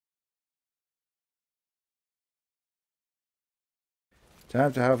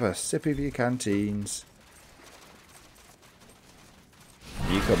Time to have a sip of your canteens.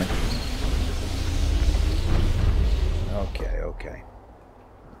 Are you coming? Okay, okay.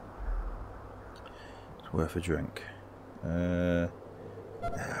 It's worth a drink. I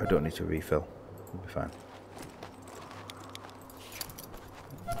don't need to refill. We'll be fine.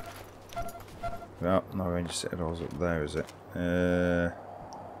 Well, no Ranger Citadel's up there, is it?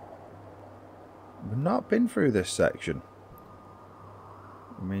 We've not been through this section.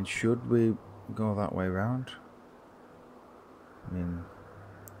 I mean, should we go that way round? I mean,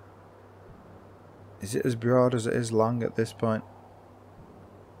 is it as broad as it is long at this point?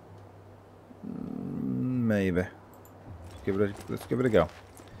 Maybe. Let's give it a go.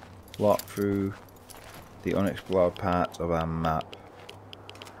 Walk through the unexplored part of our map.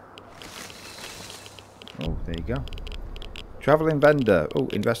 Oh, there you go. Travelling vendor. Oh,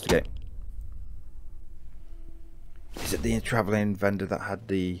 investigate. Is it the travelling vendor that had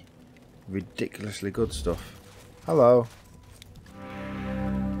the ridiculously good stuff? Hello.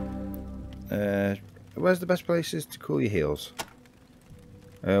 Where's the best places to cool your heels?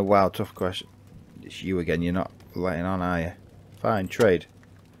 Wow, tough question. It's you again. You're not letting on, are you? Fine, trade.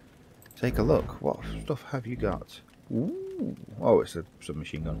 Take a look. What stuff have you got? Ooh. Oh, it's a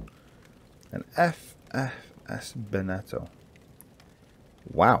submachine gun. An FFS Benetto.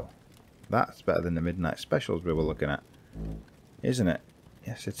 Wow. That's better than the midnight specials we were looking at. Isn't it?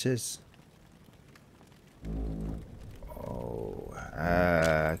 Yes, it is. Oh,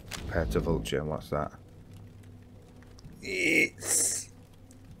 compared to Vulture, what's that? It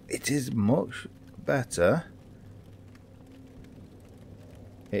is much better.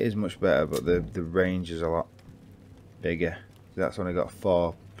 It is much better, but the range is a lot bigger. That's only got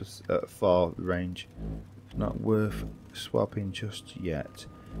 4 range. It's not worth swapping just yet.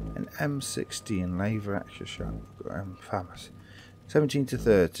 An M16 laser action shot. Famous. 17 to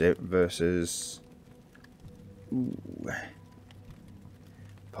 30 versus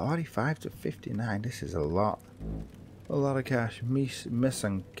 45 to 59. This is a lot of cash.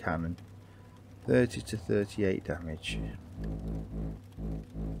 Missile cannon. 30 to 38 damage.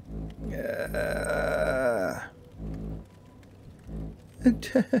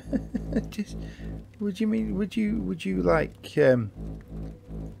 Just, would you like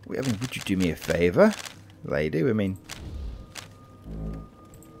I mean, would you do me a favour, lady? I mean,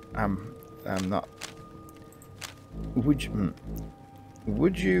 I'm not. Would you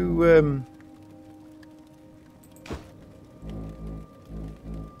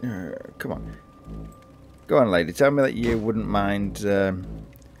come on, go on, lady. Tell me that you wouldn't mind.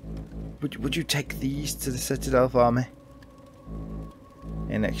 Would you take these to the Citadel for me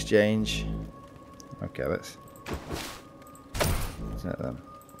in exchange? Okay, let's set them.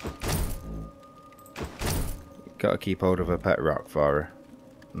 Got to keep hold of a pet rock for her.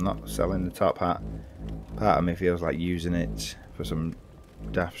 I'm not selling the top hat. Part of me feels like using it for some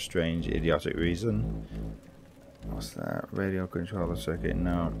daft, strange, idiotic reason. What's that? Radio controller circuit?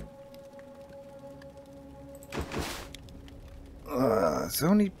 No. It's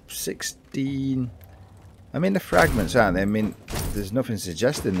only 16. I mean, the fragments, aren't they? I mean, there's nothing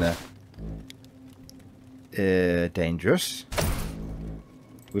suggesting they're dangerous.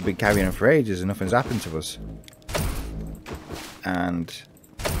 We've been carrying them for ages and nothing's happened to us. And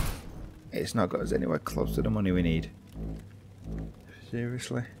it's not got us anywhere close to the money we need.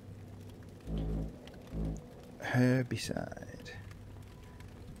 Seriously? Herbicide.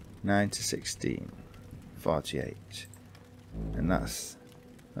 9 to 16. 48. And that's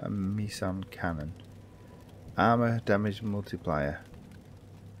a Missile cannon. Armor damage multiplier.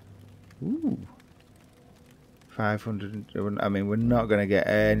 Ooh. 500. I mean, we're not going to get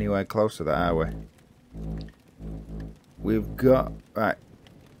anywhere close to that, are we? We've got... Right.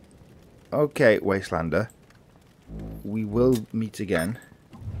 Okay, Wastelander. We will meet again.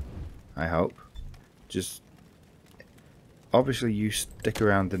 I hope. Just... Obviously, you stick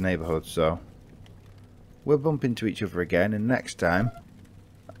around the neighbourhood, so... We'll bump into each other again, and next time...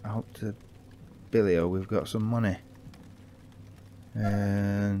 I hope to... Billio, we've got some money.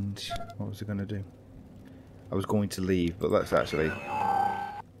 And... What was I going to do? I was going to leave, but let's actually...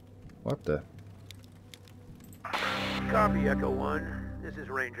 What the... Copy, Echo 1. This is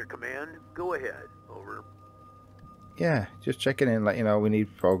Ranger Command. Go ahead. Over. Yeah, just checking in, like, you know, we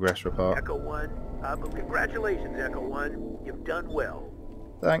need progress report. Echo 1. Congratulations, Echo 1. You've done well.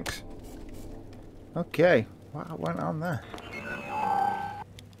 Thanks. Okay, what went on there?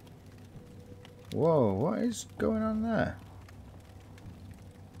 Whoa, what is going on there?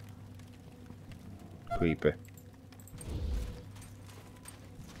 Creepy.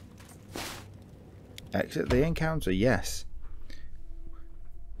 Exit the encounter, yes.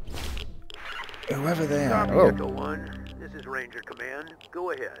 Whoever they are. Copy, Oh. Echo 1. This is Ranger Command.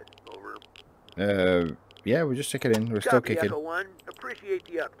 Go ahead. Over. Yeah, we're just ticking in. We're still Copy, kicking. Echo 1. Appreciate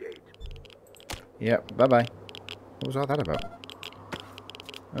the update. Yep, bye-bye. What was all that about?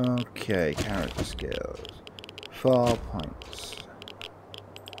 Okay, character skills. 4 points.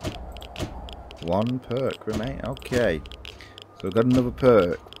 1 perk remain. Okay. So we've got another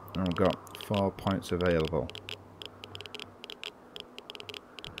perk. And we've got 4 points available.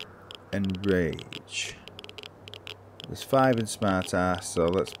 Enrage. There's 5 in smart ass, so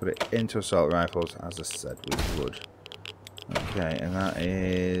let's put it into assault rifles, as I said we would. Okay, and that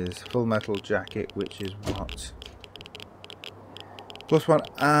is full metal jacket, which is what? +1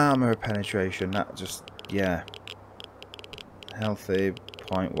 armor penetration. That just, yeah. Healthy,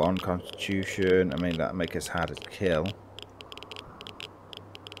 0.1 constitution. I mean, that'll make us harder to kill.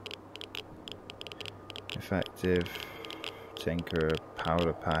 Effective, tinker,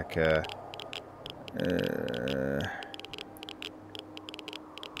 powder packer.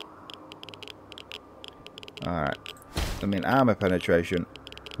 Alright. I mean, armor penetration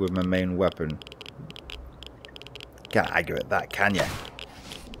with my main weapon. Can't argue at that, can you?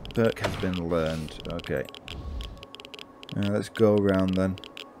 Perk has been learned. Okay. Let's go around then.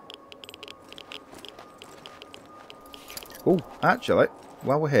 Oh, actually,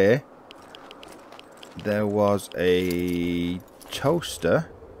 while we're here, there was a toaster.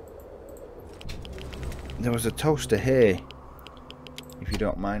 There was a toaster here. If you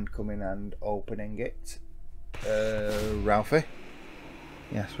don't mind coming and opening it. Ralphie?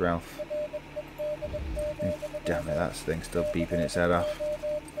 Yes, Ralph. Oh, damn it, that thing's still beeping its head off.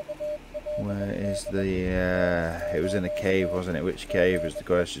 Where is the... it was in a cave, wasn't it? Which cave is the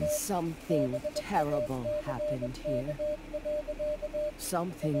question? Something terrible happened here.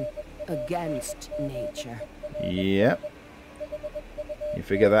 Something against nature. Yep. You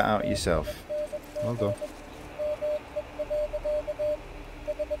figure that out yourself. Well done.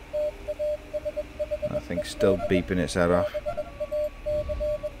 That thing's still beeping its head off.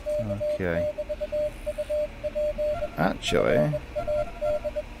 Okay. Actually,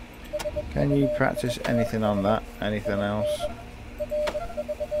 can you practice anything on that? Anything else?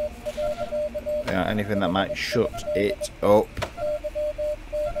 Yeah, anything that might shut it up?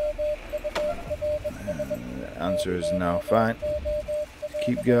 Answer is no. Fine.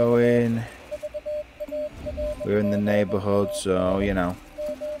 Keep going. We're in the neighbourhood, so you know.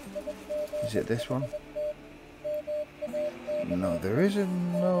 Is it this one? No, there is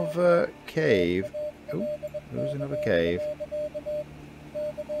another cave. Oh, there is another cave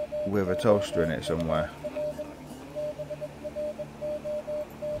with a toaster in it somewhere.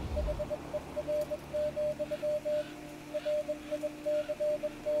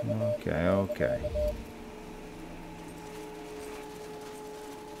 Okay, okay.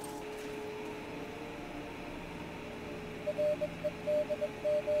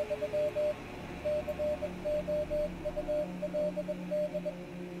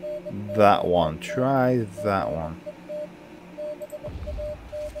 That one. Try that one.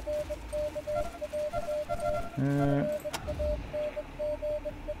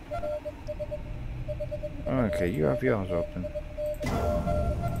 Okay, you have yours open.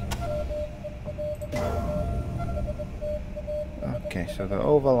 Okay, so they're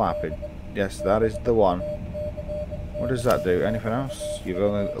overlapping. Yes, that is the one. What does that do? Anything else? You've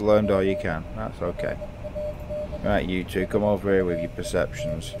only learned all you can. That's okay. Right, you two, come over here with your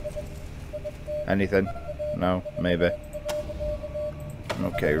perceptions. Anything? No? Maybe?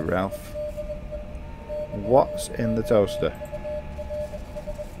 Okay, Ralph. What's in the toaster?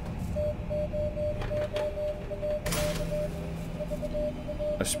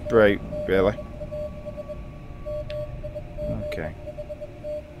 A spray, really? Okay.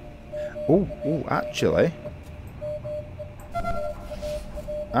 Ooh, actually,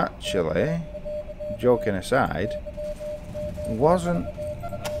 joking aside, wasn't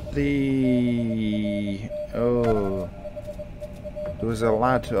the... oh, there was a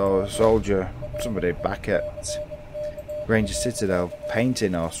lad or a soldier, somebody back at Ranger Citadel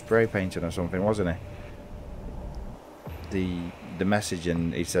painting or spray painting or something, wasn't he? The message,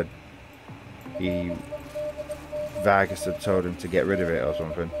 and he said Vargas had told him to get rid of it or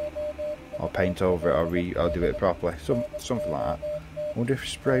something, or paint over it, or do it properly, something like that. I wonder if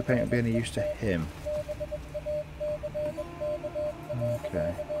spray paint would be any use to him.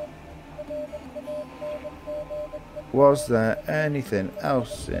 Okay. Was there anything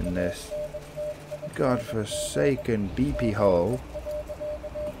else in this godforsaken BP hole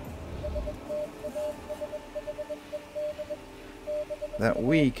that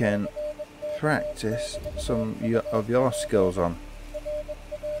we can practice some of your skills on,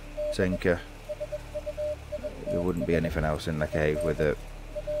 Tinker? There wouldn't be anything else in the cave with a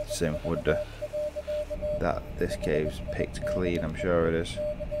synth, would there? That this cave's picked clean, I'm sure it is.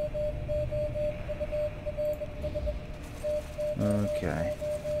 Okay.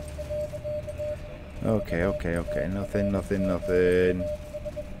 Okay. Nothing.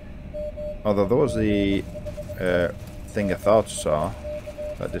 Although there was the thing I thought I saw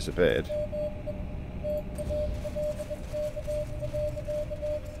that disappeared.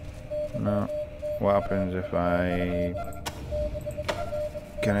 No. What happens if I...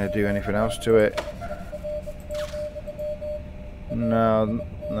 Can I do anything else to it? No,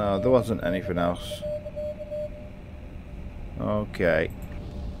 there wasn't anything else. Okay.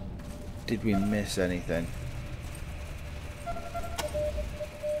 Did we miss anything?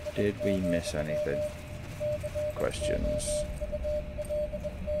 Did we miss anything? Questions.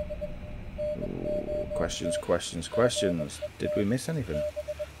 Ooh, questions. Did we miss anything?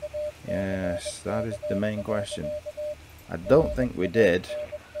 Yes, that is the main question. I don't think we did.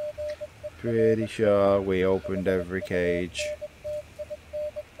 Pretty sure we opened every cage,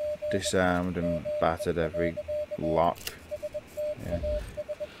 disarmed and battered every lock. Yeah.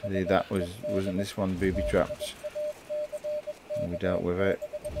 That wasn't this one booby trapped. We dealt with it.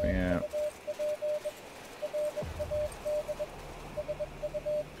 Yeah.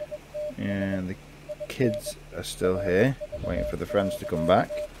 And the kids are still here, waiting for the friends to come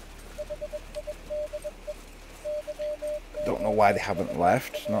back. Don't know why they haven't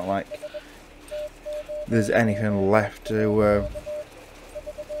left. It's not like there's anything left to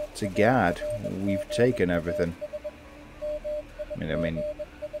guard. We've taken everything. I mean,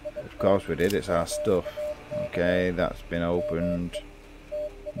 of course we did. It's our stuff. Okay, that's been opened.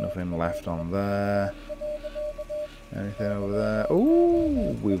 Nothing left on there. Anything over there?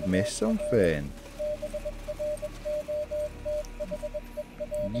 Ooh, we've missed something.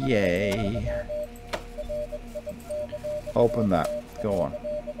 Yay. Open that. Go on.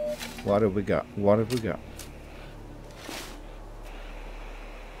 What have we got? What have we got?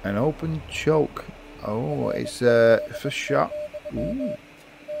 An open choke. Oh, it's for shot. Ooh.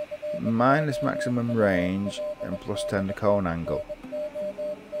 Minus maximum range and plus 10 to cone angle.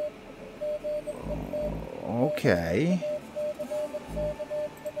 Okay.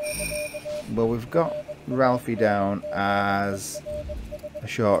 Well, we've got Ralphie down as a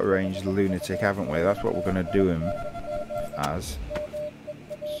short range lunatic, haven't we? That's what we're going to do him as.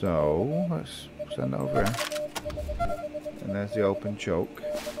 So, let's send it over here. And there's the open choke.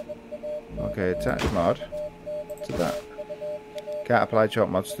 Okay, attach mod to that. Can't apply choke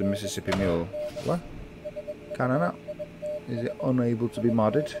mods to the Mississippi Mule. What? Can I not? Is it unable to be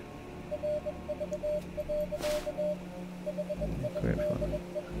modded? Great fun.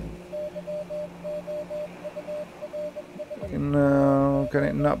 No, can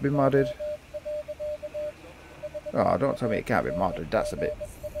it not be modded? Oh, don't tell me it can't be modded. That's a bit...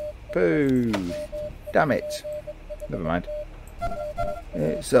 Pooh! Damn it! Never mind.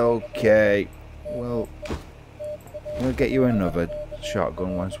 It's okay. We'll get you another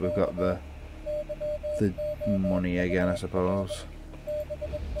shotgun once we've got the money again, I suppose.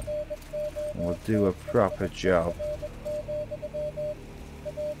 We'll do a proper job.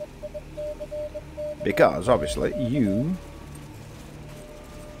 Because, obviously,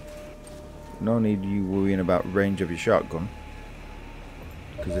 no need you worrying about range of your shotgun.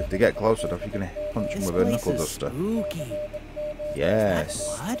 Because if they get close enough, you're going to punch them with a knuckle duster. Spooky. Yes.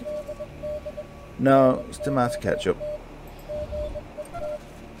 Is that blood? No, it's tomato ketchup.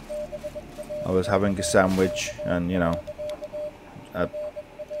 I was having a sandwich and, you know, I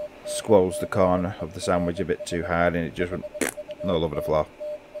squoze the corner of the sandwich a bit too hard and it just went all over the floor.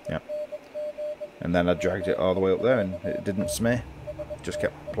 Yeah. And then I dragged it all the way up there and it didn't smear. It just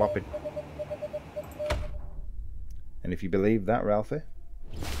kept plopping. And if you believe that, Ralphie,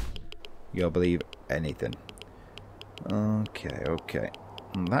 you'll believe anything. Okay.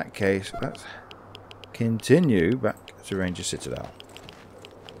 In that case, let's continue back to Ranger Citadel.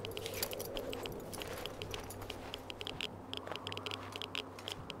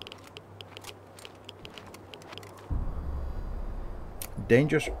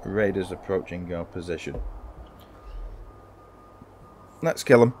 Dangerous raiders approaching your position. Let's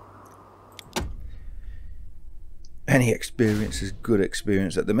kill them. Any experience is good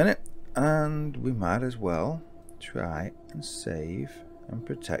experience at the minute, and we might as well try and save and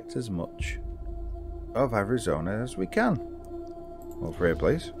protect as much of Arizona as we can. Over here,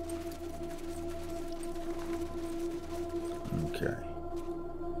 please. Okay.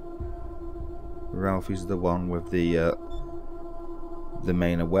 Ralphie's the one with the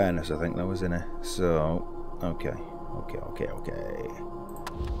main awareness, I think, though, isn't it? So, okay.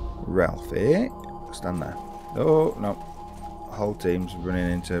 Ralphie, stand there. Oh, no. Whole team's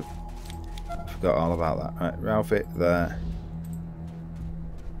running into... Forgot all about that. Right, Ralphie, there.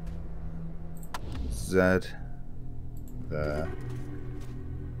 Zed. There.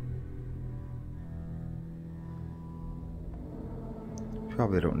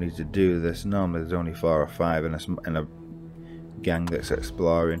 Probably don't need to do this. Normally there's only 4 or 5 in a gang that's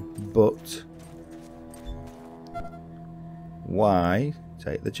exploring. But... why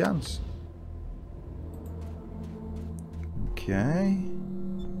take the chance? Okay.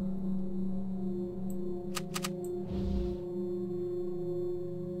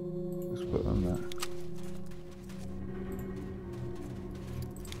 Let's put on that.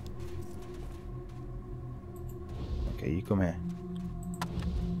 Okay, you come here.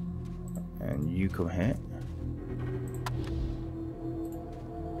 And you come here.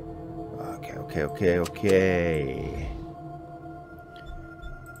 Okay.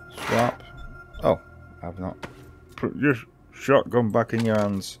 Swap. Oh, I've not put your shotgun back in your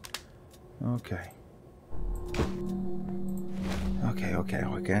hands. Okay.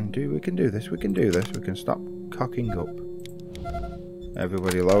 We can do this. We can stop cocking up.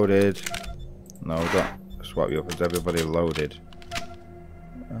 Everybody loaded. No, don't swap you up. Is everybody loaded?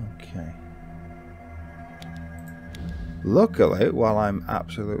 Okay. Luckily, while I'm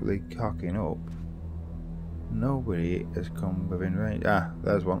absolutely cocking up, nobody has come within range. Ah,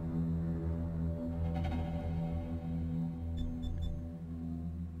 there's one.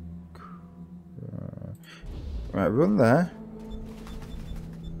 Right, run there.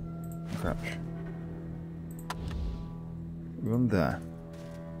 Crouch. Run there.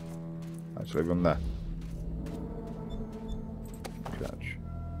 Actually, run there. Crouch.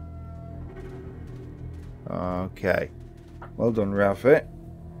 Okay. Well done, Ralphie.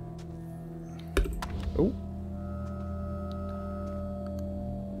 Oh.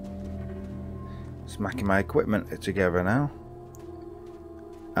 Smacking my equipment together now.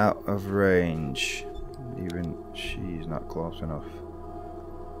 Out of range. Even she's not close enough.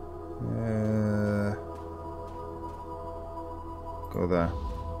 Go there.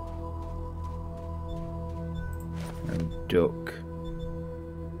 And duck.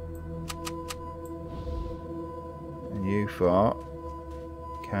 And you thought,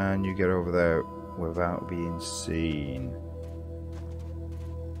 can you get over there without being seen?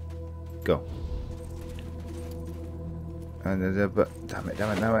 Go. And there's a but damn it.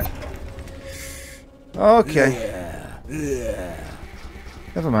 Okay.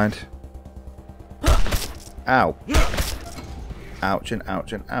 Never mind. Ow. Ouch and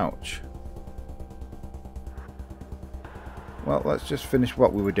ouch and ouch. Well, let's just finish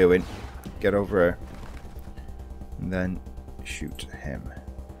what we were doing. Get over here. And then shoot him.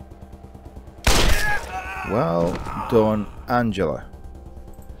 Well done, Angela.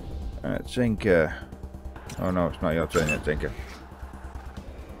 Tinker. Oh no, it's not your turn yet, Tinker.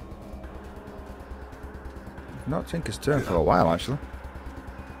 Not Tinker's turn for a while, actually.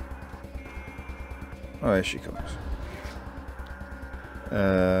 Oh, here she comes.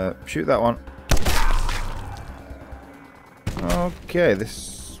 Shoot that one. Okay, this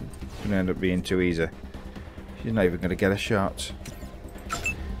is going to end up being too easy. She's not even going to get a shot.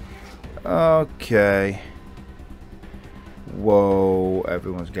 Okay. Whoa,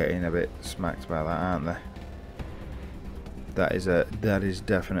 everyone's getting a bit smacked by that, aren't they? That is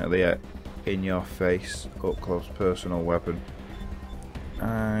definitely a in your face, up close personal weapon.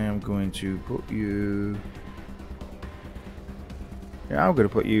 I am going to put you... yeah, I'm going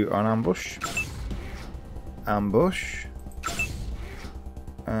to put you on ambush. Ambush.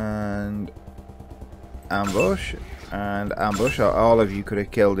 And ambush. And ambush. All of you could have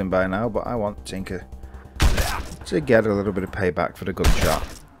killed him by now, but I want Tinker to get a little bit of payback for the gunshot.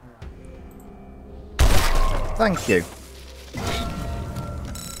 Thank you.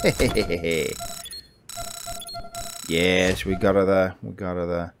 Yes, we got her there. We got her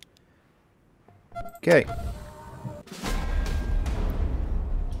there. Okay.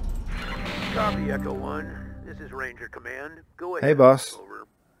 Copy, Echo 1. This is Ranger Command. Go ahead. Hey, boss. Over.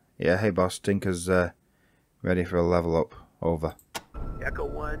 Yeah, hey, boss. Tinker's ready for a level up. Over. Echo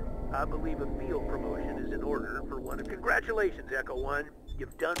 1, I believe a field promotion is in order for one of... Congratulations, Echo 1.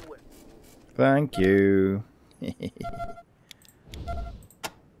 You've done well. Thank you.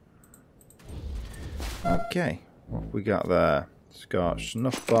 Okay, what we got there? Scotch,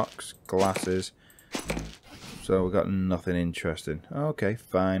 snuff box, glasses. So we got nothing interesting. Okay,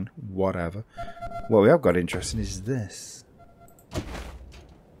 fine, whatever. What we have got interesting is this.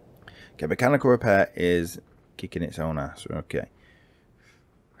 Okay, mechanical repair is kicking its own ass. Okay.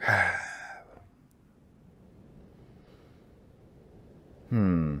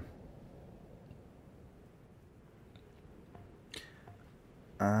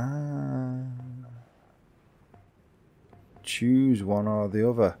 choose one or the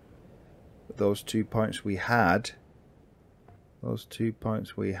other. Those 2 points we had. Those 2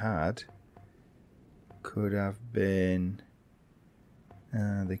 points we had could have been.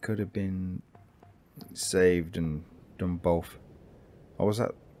 They could have been saved and done both. Or was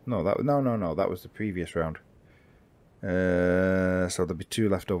that? No, no. That was the previous round. So there'll be 2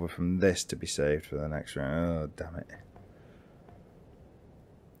 left over from this to be saved for the next round. Oh, damn it.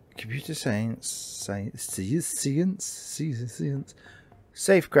 Computer science.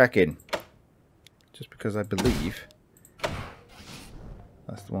 Safe cracking. Just because I believe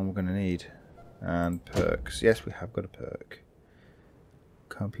that's the one we're going to need. And perks. Yes, we have got a perk.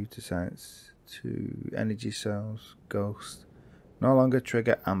 Computer science. 2 energy cells. Ghost. No longer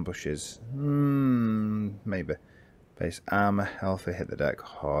trigger ambushes. Maybe. Base armor. Healthy. Hit the deck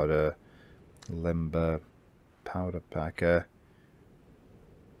harder. Limber. Powder packer.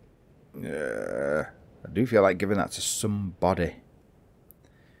 I do feel like giving that to somebody.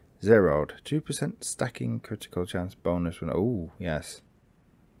 Zeroed. 2% stacking critical chance bonus when. Oh, yes.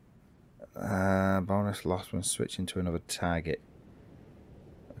 Bonus lost when switching to another target.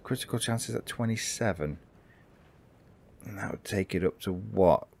 Critical chances at 27. And that would take it up to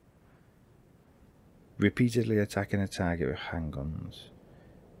what? Repeatedly attacking a target with handguns.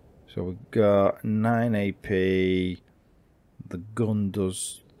 So we've got 9 AP. The gun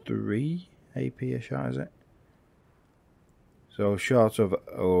does 3 AP a shot, is it? So short of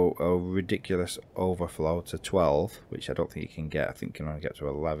a ridiculous overflow to 12, which I don't think you can get. I think you can only get to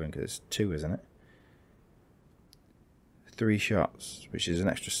 11 because it's 2, isn't it? 3 shots, which is an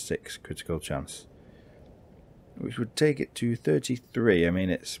extra 6 critical chance, which would take it to 33. I mean,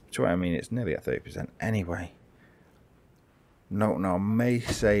 it's nearly at 30% anyway. No, I may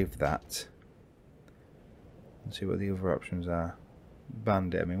save that. Let's see what the other options are.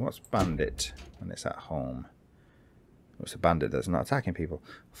 Bandit. I mean, what's bandit when it's at home? What's a bandit that's not attacking people?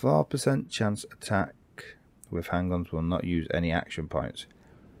 4% chance attack with handguns will not use any action points.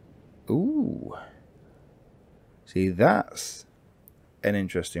 Ooh. See, that's an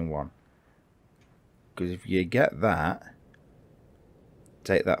interesting one. Because if you get that,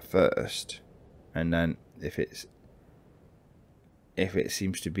 take that first, and then if it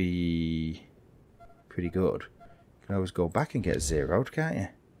seems to be pretty good, you can always go back and get zeroed, can't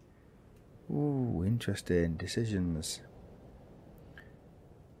you? Ooh, interesting decisions.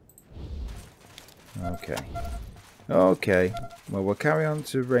 Okay. Well, we'll carry on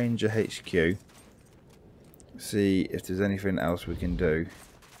to Ranger HQ. See if there's anything else we can do.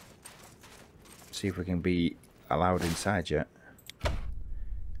 See if we can be allowed inside yet.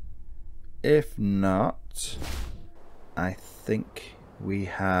 If not, I think we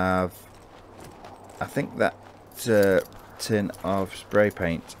have. I think that tin of spray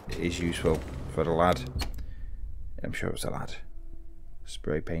paint is useful for the lad. I'm sure it's a lad.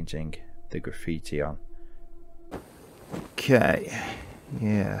 Spray painting the graffiti on. Okay.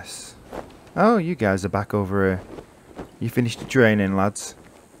 Yes. Oh, you guys are back over here. You finished the training, lads.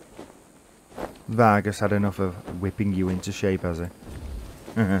 Vargas had enough of whipping you into shape, has he?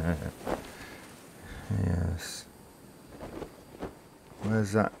 Yes.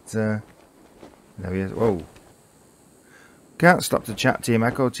 Where's that? There he is. Whoa. Can't stop to chat, Team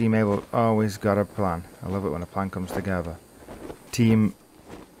Echo. Team Able always got a plan. I love it when a plan comes together. Team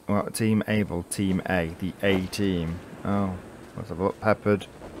Able, Team A, the A team. Oh, let's have a look. Peppered,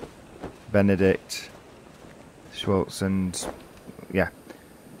 Benedict, Schultz, and yeah.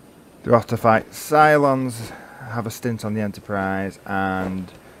 They're off to fight Cylons, have a stint on the Enterprise, and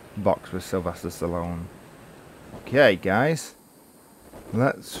box with Sylvester Stallone. Okay, guys.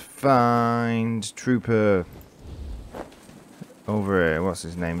 Let's find Trooper over here. What's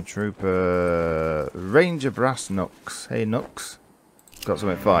his name? Trooper Ranger Brass Knucks. Hey, Knucks. Got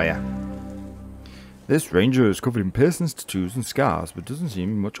something for you. This Ranger is covered in piercings, tattoos, and scars, but doesn't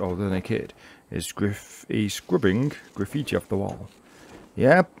seem much older than a kid. He's scrubbing graffiti off the wall.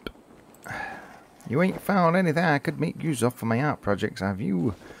 Yep. You ain't found anything I could make use of for my art projects, have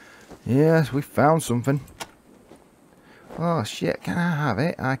you? Yes, we found something. Oh shit, can I have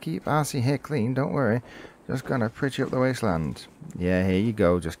it? I keep RC here clean, don't worry. Just gonna pretty up the wasteland. Yeah, here you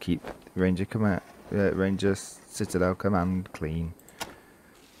go, just keep Ranger Citadel Command clean.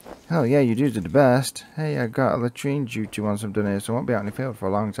 Hell yeah, you do the best. Hey, I got a latrine duty once I'm done here, so I won't be out in the field for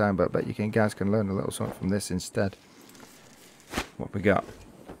a long time, but I bet you guys can learn a little something from this instead. What we got?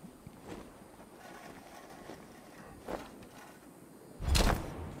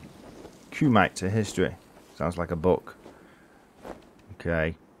 Kumite to history. Sounds like a book.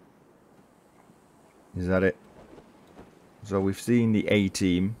 Okay. Is that it? So we've seen the A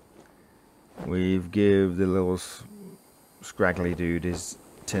team. We've give the little scraggly dude his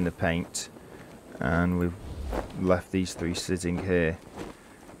tin of paint, and we've left these three sitting here.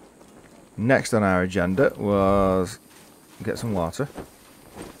 Next on our agenda was get some water.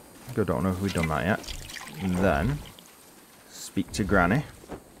 I don't know if we've done that yet. And then speak to Granny.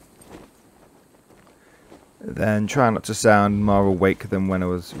 Then try not to sound more awake than when I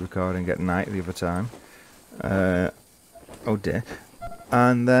was recording at night the other time. Oh dear.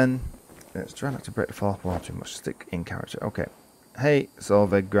 And then let's try not to break the fourth wall too much. Stick in character. Okay. Hey,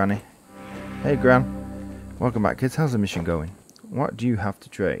 Solveig Granny. Hey, Gran. Welcome back, kids. How's the mission going? What do you have to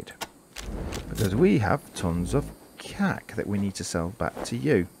trade? Because we have tons of cack that we need to sell back to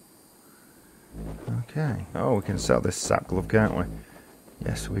you. Okay. Oh, we can sell this sack glove, can't we?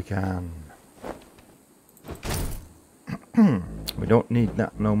 Yes, we can. We don't need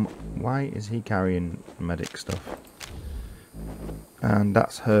that no more. Why is he carrying medic stuff? And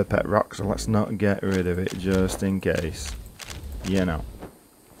that's her pet rock, so let's not get rid of it just in case. You know.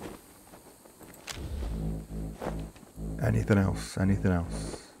 Anything else? Anything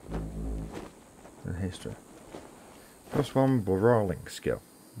else? The history. +1 brawling skill.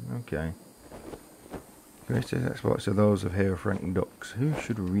 Okay. Greatest exploits are those of Hero Frank Ducks. Who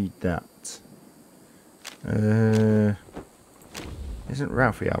should read that? Isn't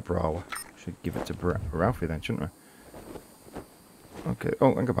Ralphie our brawler? Should give it to Ralphie then, shouldn't we? Okay.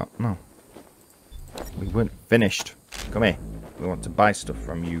 Oh, think about no. We weren't finished. Come here. We want to buy stuff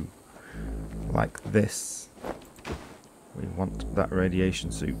from you, like this. We want that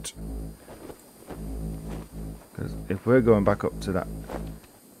radiation suit. Because if we're going back up to that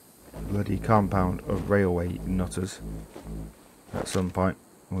bloody compound of railway nutters at some point,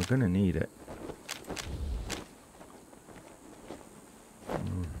 we're gonna need it.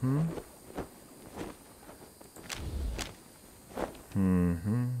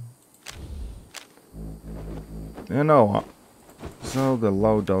 You know what? So the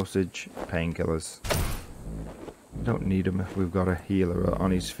low dosage painkillers. We don't need them if we've got a healer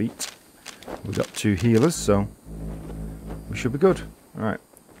on his feet. We've got 2 healers, so we should be good. Alright.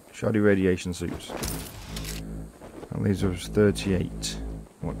 Shoddy radiation suits. That leaves us 38.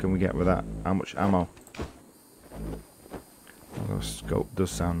 What can we get with that? How much ammo? Although scope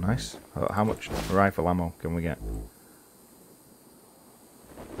does sound nice. How much rifle ammo can we get?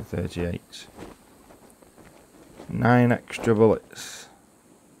 38. 9 extra bullets.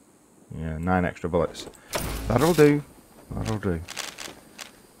 Yeah, 9 extra bullets. That'll do. That'll do.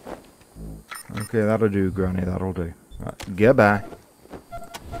 Okay, that'll do, Granny. That'll do. Right, goodbye.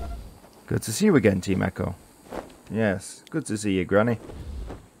 Good to see you again, Team Echo. Yes, good to see you, Granny.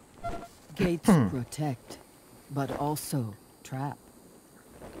 Gates protect, but also trap.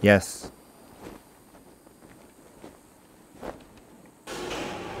 Yes.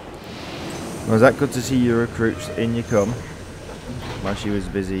 Was that good to see your recruits in your come while she was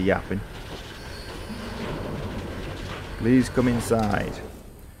busy yapping? Please come inside.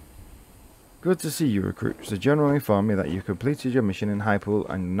 Good to see you, recruits. The General informed me that you completed your mission in Hypool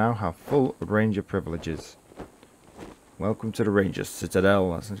and now have full Ranger privileges. Welcome to the Ranger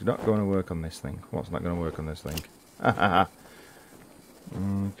Citadel. That's not going to work on this thing. What's not going to work on this thing? Okay.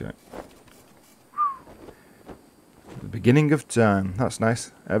 The beginning of time. That's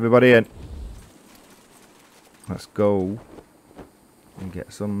nice. Everybody in. Let's go and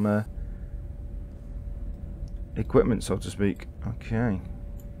get some equipment, so to speak. Okay.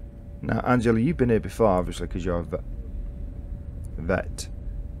 Now, Angela, you've been here before, obviously, because you're a vet.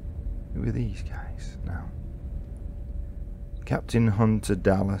 Who are these guys now? Captain Hunter,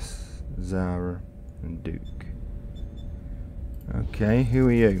 Dallas, Zara, and Duke. Okay, who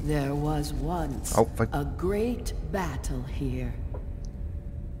are you? There was once a great battle here.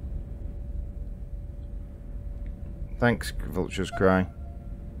 Thanks, Vulture's Cry.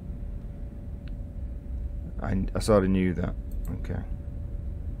 I sort of knew that. Okay.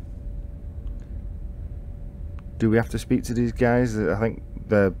 Do we have to speak to these guys? I think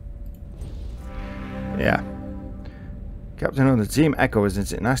they're... Yeah. Captain Hunter, Team Echo,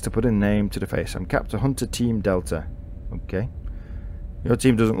 isn't it? Nice to put a name to the face. I'm Captain Hunter, Team Delta. Okay. Your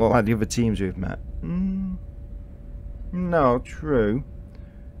team doesn't look like the other teams we've met. No, true.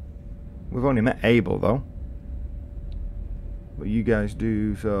 We've only met Abel, though. But you guys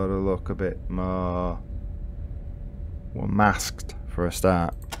do sort of look a bit more... well, masked for a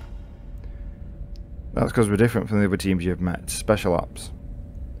start. That's because we're different from the other teams you've met. Special Ops.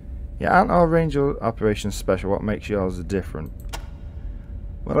 Yeah, aren't our Ranger operations special? What makes yours different?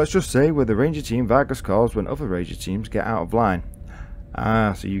 Well, let's just say we're the Ranger team Vargas calls when other Ranger teams get out of line.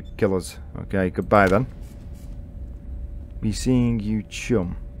 Ah, so you kill us. Okay, goodbye then. Be seeing you,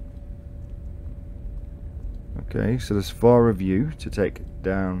 chum. Okay, so there's 4 of you to take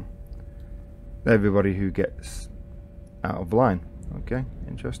down everybody who gets out of line. Okay,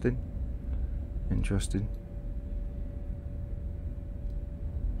 interesting. Interesting.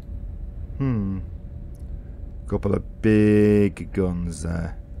 Couple of big guns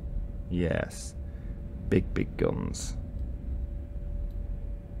there. Yes. Big guns.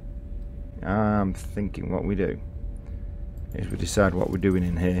 I'm thinking what we do is we decide what we're doing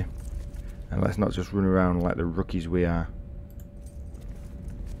in here. And let's not just run around like the rookies we are.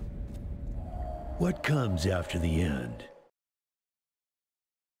 What comes after the end?